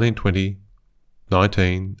in 1920,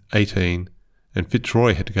 19, 18, and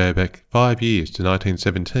Fitzroy had to go back 5 years to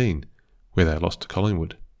 1917, where they lost to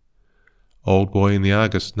Collingwood. Old Boy in the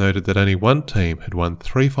Argus noted that only one team had won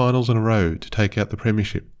 3 finals in a row to take out the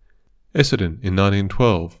premiership. Essendon in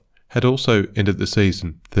 1912 had also ended the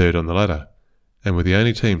season 3rd on the ladder, and were the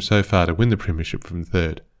only team so far to win the premiership from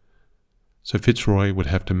 3rd. So Fitzroy would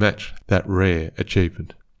have to match that rare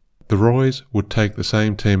achievement. The Roys would take the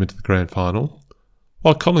same team into the grand final,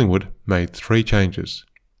 while Collingwood made 3 changes.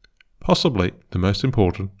 Possibly the most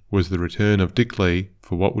important was the return of Dick Lee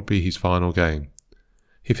for what would be his final game.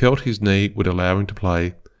 He felt his knee would allow him to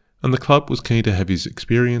play, and the club was keen to have his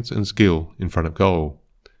experience and skill in front of goal.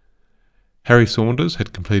 Harry Saunders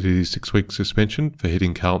had completed his 6-week suspension for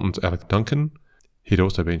hitting Carlton's Alec Duncan. He'd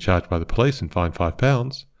also been charged by the police and fined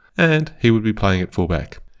 £5, and he would be playing at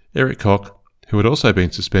fullback. Eric Koch, who had also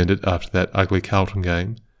been suspended after that ugly Carlton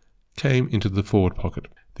game, came into the forward pocket.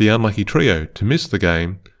 The unlucky trio to miss the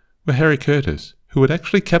game were Harry Curtis, who had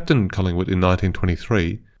actually captained Collingwood in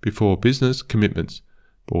 1923 before business commitments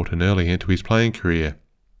brought an early end to his playing career.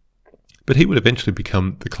 But he would eventually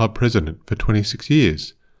become the club president for 26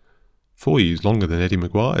 years, 4 years longer than Eddie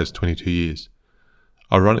Maguire's 22 years.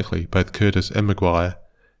 Ironically, both Curtis and Maguire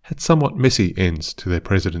had somewhat messy ends to their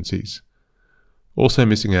presidencies. Also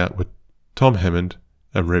missing out were Tom Hammond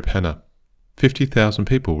and Reb Hanna. 50,000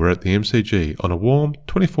 people were at the MCG on a warm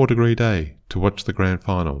 24-degree day to watch the grand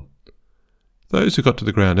final. Those who got to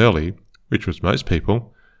the ground early, which was most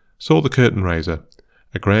people, saw the curtain raiser,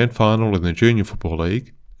 a grand final in the Junior Football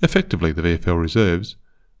League, effectively the VFL Reserves,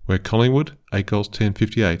 where Collingwood,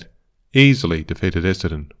 8-10-58, easily defeated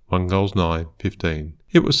Essendon, 1-9-15.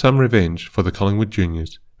 It was some revenge for the Collingwood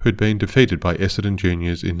Juniors, who had been defeated by Essendon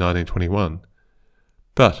Juniors in 1921.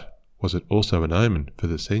 But was it also an omen for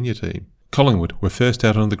the senior team? Collingwood were first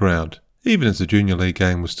out on the ground, even as the Junior League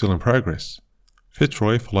game was still in progress.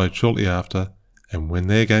 Fitzroy followed shortly after, and when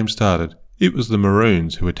their game started, it was the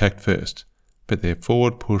Maroons who attacked first, but their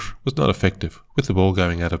forward push was not effective, with the ball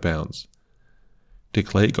going out of bounds.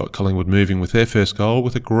 Dick Lee got Collingwood moving with their first goal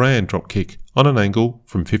with a grand drop kick on an angle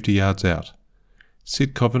from 50 yards out.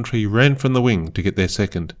 Sid Coventry ran from the wing to get their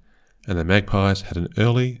second, and the Magpies had an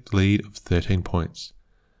early lead of 13 points.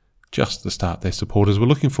 Just the start their supporters were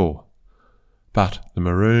looking for. But the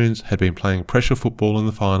Maroons had been playing pressure football in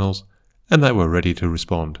the finals, and they were ready to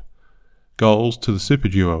respond. Goals to the super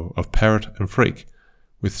duo of Parrott and Freak,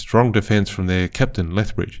 with strong defence from their captain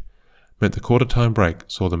Lethbridge, meant the quarter-time break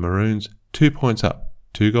saw the Maroons 2 points up,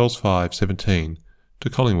 2-5-17, to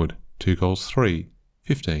Collingwood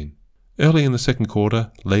 2-3-15. Early in the second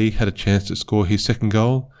quarter, Lee had a chance to score his second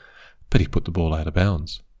goal, but he put the ball out of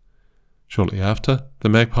bounds. Shortly after, the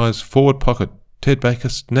Magpies' forward pocket, Ted Baker,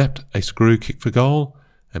 snapped a screw kick for goal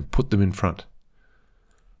and put them in front.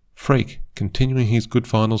 Freak, continuing his good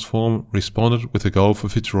finals form, responded with a goal for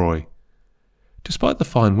Fitzroy. Despite the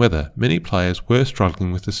fine weather, many players were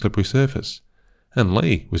struggling with the slippery surface, and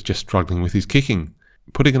Lee was just struggling with his kicking,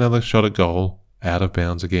 putting another shot at goal out of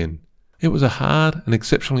bounds again. It was a hard and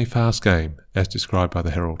exceptionally fast game, as described by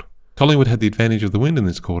the Herald. Collingwood had the advantage of the wind in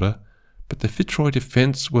this quarter, but the Fitzroy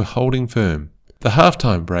defence were holding firm. The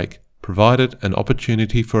half-time break provided an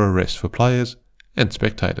opportunity for a rest for players and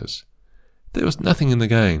spectators. There was nothing in the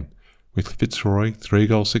game, with Fitzroy 3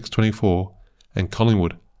 goals 6-24 and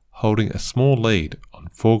Collingwood holding a small lead on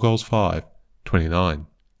 4 goals 5-29.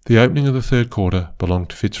 The opening of the third quarter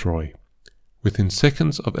belonged to Fitzroy. Within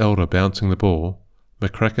seconds of Elder bouncing the ball,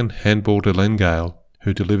 McCracken handballed to Len Gale,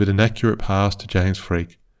 who delivered an accurate pass to James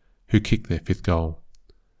Freak, who kicked their 5th goal.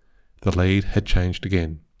 The lead had changed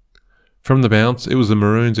again. From the bounce, it was the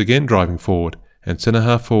Maroons again driving forward, and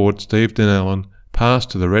centre-half forward Steve Donnellan passed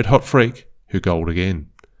to the red-hot Freak, who goaled again.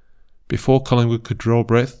 Before Collingwood could draw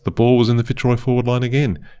breath, the ball was in the Fitzroy forward line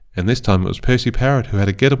again, and this time it was Percy Parrott who had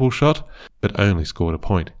a gettable shot, but only scored a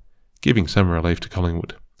point, giving some relief to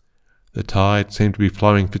Collingwood. The tide seemed to be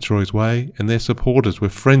flowing Fitzroy's way, and their supporters were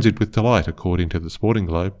frenzied with delight, according to the Sporting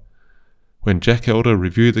Globe. When Jack Elder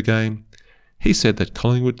reviewed the game, he said that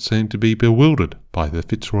Collingwood seemed to be bewildered by the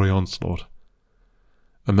Fitzroy onslaught.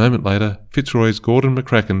 A moment later, Fitzroy's Gordon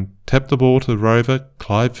McCracken tapped the ball to the rover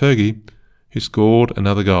Clive Fergie, who scored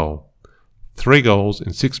another goal. 3 goals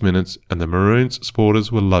in 6 minutes, and the Maroons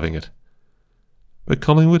supporters were loving it. But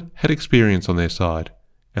Collingwood had experience on their side,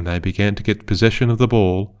 and they began to get possession of the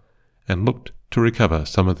ball and looked to recover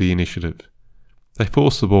some of the initiative. They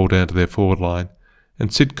forced the ball down to their forward line,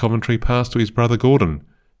 and Sid Coventry passed to his brother Gordon,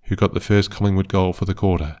 who got the first Collingwood goal for the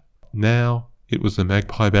quarter. Now it was the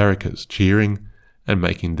Magpie Barrackers cheering and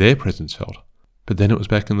making their presence felt. But then it was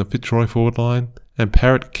back in the Fitzroy forward line, and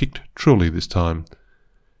Parrott kicked truly this time.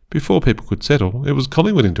 Before people could settle, it was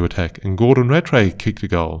Collingwood into attack, and Gordon Rattray kicked a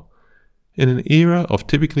goal. In an era of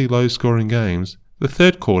typically low-scoring games, the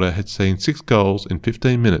third quarter had seen 6 goals in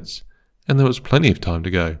 15 minutes, and there was plenty of time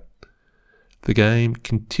to go. The game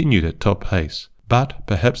continued at top pace, but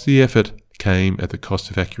perhaps the effort came at the cost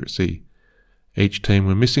of accuracy. Each team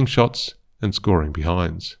were missing shots and scoring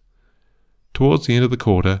behinds. Towards the end of the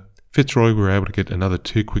quarter, Fitzroy were able to get another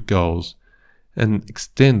 2 quick goals and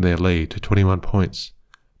extend their lead to 21 points.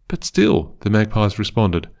 But still, the Magpies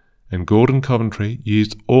responded, and Gordon Coventry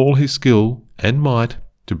used all his skill and might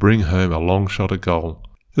to bring home a long shot at goal.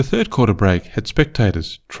 The third quarter break had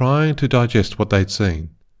spectators trying to digest what they'd seen.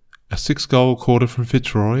 A 6-goal quarter from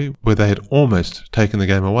Fitzroy, where they had almost taken the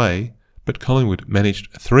game away, but Collingwood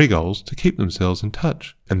managed 3 goals to keep themselves in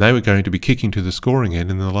touch, and they were going to be kicking to the scoring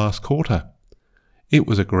end in the last quarter. It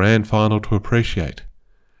was a grand final to appreciate.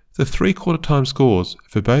 The 3-quarter time scores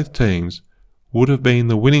for both teams would have been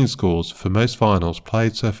the winning scores for most finals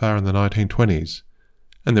played so far in the 1920s,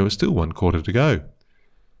 and there was still 1 quarter to go.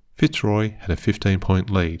 Fitzroy had a 15-point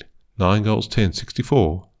lead, 9 goals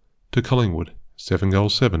 10-64, to Collingwood, 7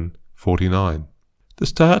 goals 7-49. The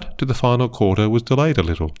start to the final quarter was delayed a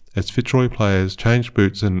little, as Fitzroy players changed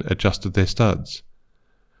boots and adjusted their studs.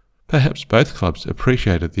 Perhaps both clubs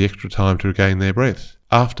appreciated the extra time to regain their breath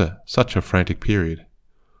after such a frantic period.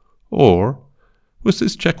 Or was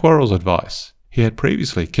this Jack Worrell's advice? He had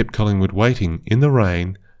previously kept Collingwood waiting in the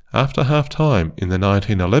rain after half-time in the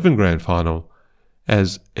 1911 Grand Final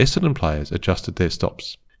as Essendon players adjusted their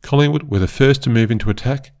stops. Collingwood were the first to move into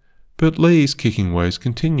attack, but Lee's kicking woes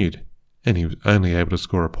continued, and he was only able to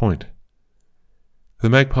score a point. The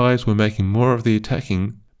Magpies were making more of the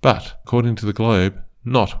attacking, but, according to the Globe,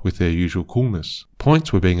 not with their usual coolness.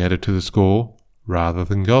 Points were being added to the score rather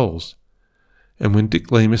than goals, and when Dick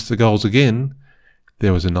Lee missed the goals again,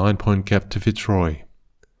 there was a 9-point gap to Fitzroy.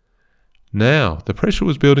 Now the pressure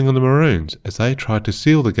was building on the Maroons as they tried to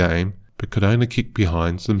seal the game but could only kick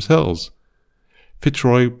behinds themselves.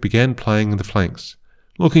 Fitzroy began playing in the flanks,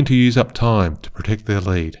 looking to use up time to protect their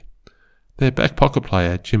lead. Their back pocket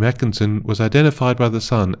player, Jim Atkinson, was identified by the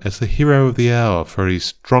Sun as the hero of the hour for his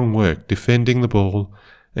strong work defending the ball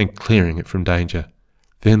and clearing it from danger.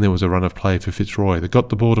 Then there was a run of play for Fitzroy that got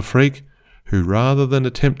the ball to Freak, who rather than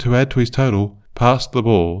attempt to add to his total, passed the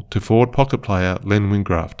ball to forward pocket player Len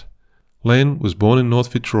Wingraft. Len was born in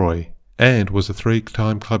North Fitzroy and was a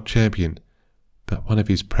 3-time club champion, but one of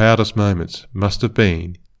his proudest moments must have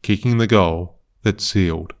been kicking the goal that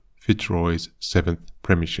sealed Fitzroy's 7th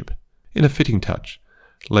premiership. In a fitting touch,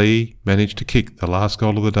 Lee managed to kick the last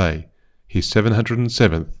goal of the day, his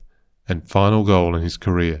 707th and final goal in his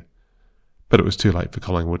career. But it was too late for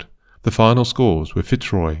Collingwood. The final scores were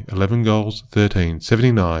Fitzroy 11 goals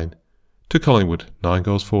 13-79 to Collingwood 9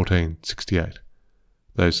 goals 14-68.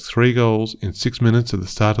 Those 3 goals in 6 minutes at the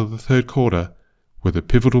start of the third quarter were the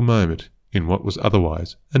pivotal moment in what was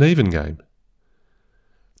otherwise an even game.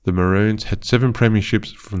 The Maroons had 7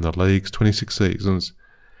 premierships from the league's 26 seasons,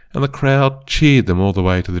 and the crowd cheered them all the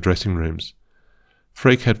way to the dressing rooms.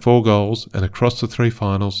 Freak had 4 goals, and across the 3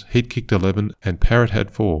 finals he'd kicked 11 and Parrott had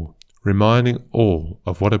 4, reminding all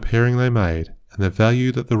of what a pairing they made and the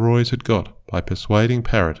value that the Roys had got by persuading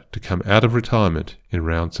Parrott to come out of retirement in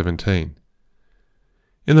round 17.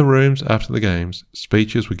 In the rooms after the games,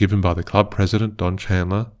 speeches were given by the club president Don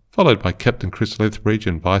Chandler, followed by Captain Chris Lethbridge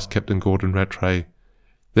and Vice-Captain Gordon Rattray,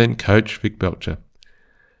 then Coach Vic Belcher,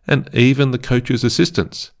 and even the coach's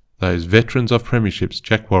assistants, those veterans of premierships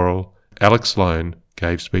Jack Worrell, Alex Sloane,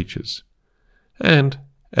 gave speeches. And,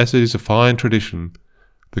 as it is a fine tradition,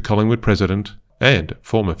 the Collingwood president and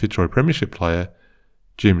former Fitzroy premiership player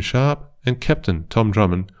Jim Sharp and Captain Tom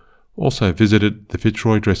Drummond also visited the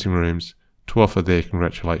Fitzroy dressing rooms to offer their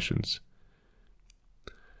congratulations.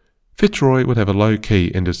 Fitzroy would have a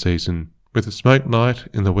low-key end of season, with a smoke night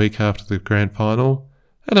in the week after the grand final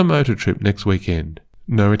and a motor trip next weekend.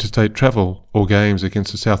 No interstate travel or games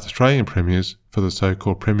against the South Australian premiers for the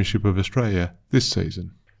so-called Premiership of Australia this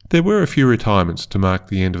season. There were a few retirements to mark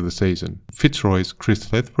the end of the season. Fitzroy's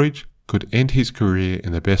Chris Lethbridge could end his career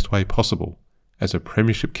in the best way possible, as a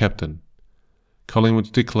premiership captain. Collingwood's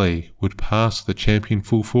Dick Lee would pass the champion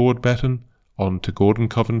full forward baton on to Gordon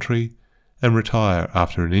Coventry and retire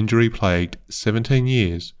after an injury-plagued 17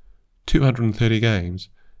 years, 230 games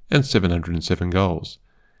and 707 goals,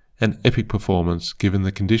 an epic performance given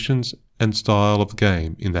the conditions and style of the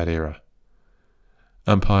game in that era.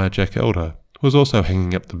 Umpire Jack Elder was also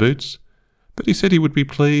hanging up the boots, but he said he would be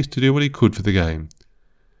pleased to do what he could for the game.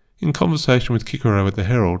 In conversation with Kikero at the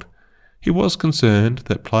Herald, he was concerned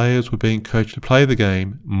that players were being coached to play the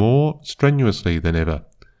game more strenuously than ever.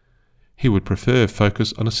 He would prefer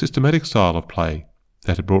focus on a systematic style of play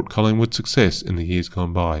that had brought Collingwood success in the years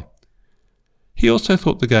gone by. He also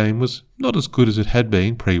thought the game was not as good as it had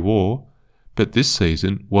been pre-war, but this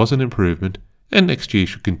season was an improvement and next year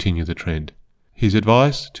should continue the trend. His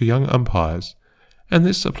advice to young umpires, and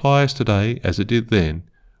this applies today as it did then,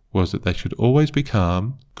 was that they should always be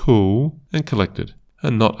calm, cool and collected,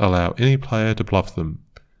 and not allow any player to bluff them,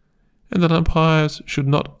 and that umpires should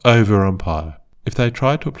not over-umpire. If they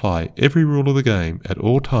tried to apply every rule of the game at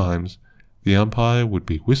all times, the umpire would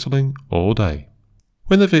be whistling all day.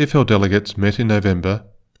 When the VFL delegates met in November,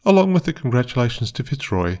 along with the congratulations to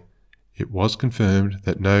Fitzroy, it was confirmed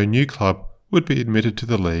that no new club would be admitted to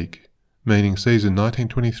the league, meaning season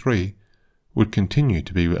 1923 would continue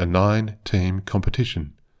to be a 9-team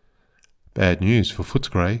competition. Bad news for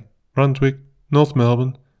Footscray, Brunswick, North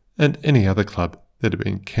Melbourne and any other club that had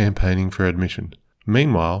been campaigning for admission.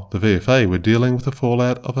 Meanwhile, the VFA were dealing with the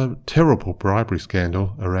fallout of a terrible bribery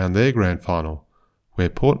scandal around their grand final, where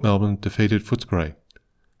Port Melbourne defeated Footscray.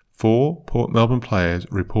 4 Port Melbourne players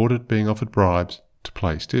reported being offered bribes to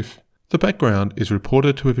play stiff. The background is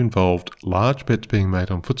reported to have involved large bets being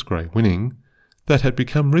made on Footscray winning that had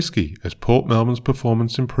become risky as Port Melbourne's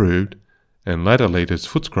performance improved and ladder leaders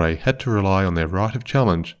Footscray had to rely on their right of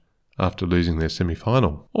challenge after losing their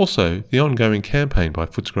semi-final. Also, the ongoing campaign by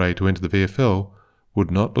Footscray to enter the VFL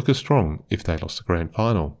would not look as strong if they lost the grand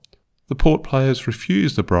final. The Port players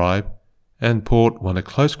refused the bribe and Port won a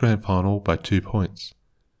close grand final by 2 points.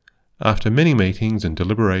 After many meetings and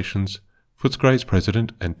deliberations, Footscray's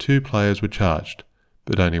president and 2 players were charged,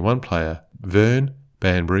 but only one player, Vern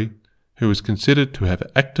Banbury, who was considered to have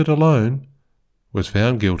acted alone, was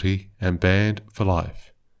found guilty and banned for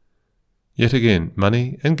life. Yet again,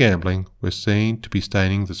 money and gambling were seen to be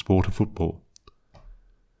staining the sport of football.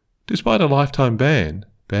 Despite a lifetime ban,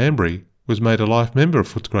 Banbury was made a life member of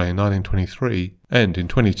Footscray in 1923 and in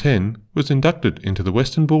 2010 was inducted into the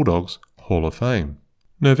Western Bulldogs Hall of Fame.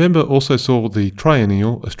 November also saw the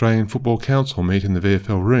Triennial Australian Football Council meet in the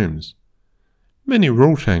VFL rooms. Many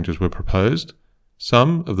rule changes were proposed.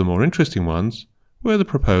 Some of the more interesting ones were the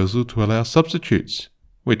proposal to allow substitutes,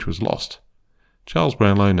 which was lost. Charles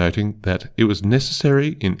Brownlow noting that it was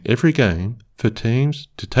necessary in every game for teams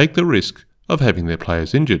to take the risk of having their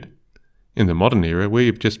players injured. In the modern era,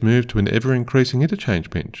 we've just moved to an ever-increasing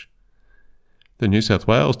interchange bench. The New South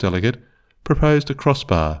Wales delegate proposed a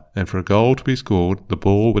crossbar, and for a goal to be scored, the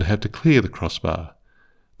ball would have to clear the crossbar,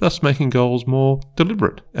 thus making goals more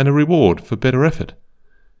deliberate and a reward for better effort.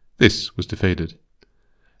 This was defeated.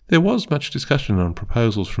 There was much discussion on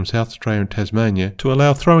proposals from South Australia and Tasmania to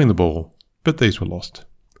allow throwing the ball, but these were lost.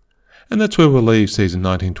 And that's where we'll leave season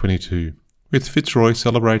 1922, with Fitzroy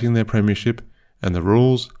celebrating their premiership and the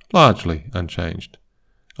rules largely unchanged.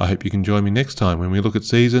 I hope you can join me next time when we look at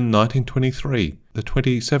season 1923, the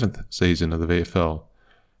 27th season of the VFL,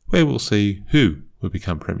 where we'll see who will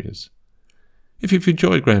become premiers. If you've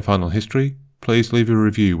enjoyed Grand Final History, please leave a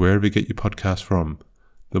review wherever you get your podcast from.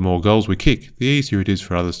 The more goals we kick, the easier it is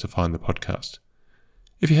for others to find the podcast.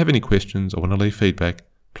 If you have any questions or want to leave feedback,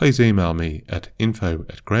 please email me at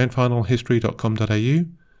info@grandfinalhistory.com.au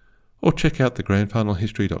or check out the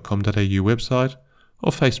grandfinalhistory.com.au website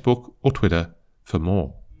or Facebook or Twitter for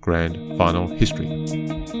more Grand Final History.